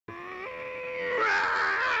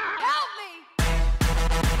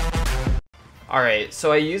Alright,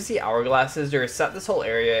 so I used the hourglasses to reset this whole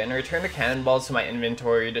area and return the cannonballs to my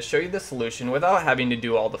inventory to show you the solution without having to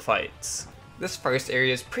do all the fights. This first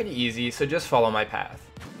area is pretty easy, so just follow my path.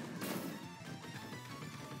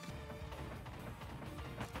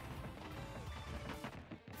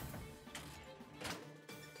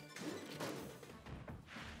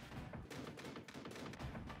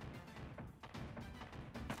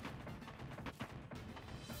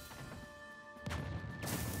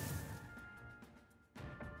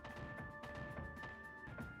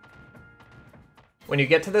 When you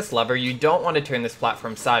get to this lever, you don't want to turn this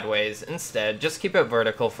platform sideways. Instead, just keep it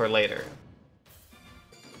vertical for later.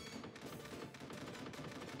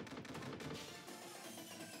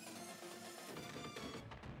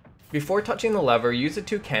 Before touching the lever, use the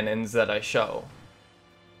two cannons that I show.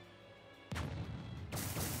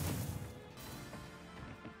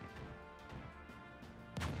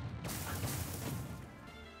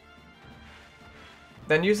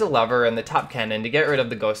 Then use the lever and the top cannon to get rid of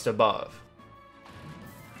the ghost above.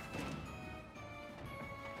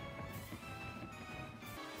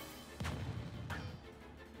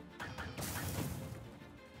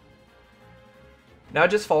 Now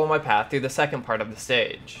just follow my path through the second part of the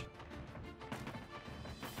stage.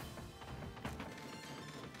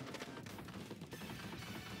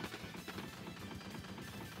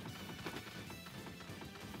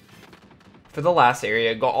 For the last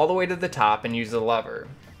area, go all the way to the top and use the lever.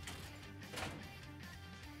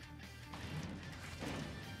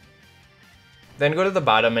 Then go to the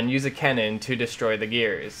bottom and use a cannon to destroy the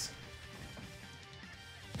gears.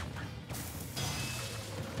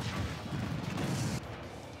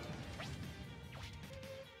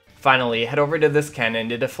 Finally, head over to this cannon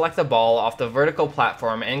to deflect the ball off the vertical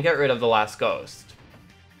platform and get rid of the last ghost.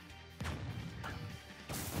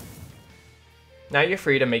 Now you're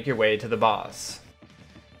free to make your way to the boss.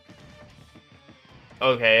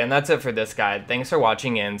 Okay, and that's it for this guide. Thanks for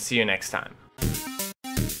watching and see you next time.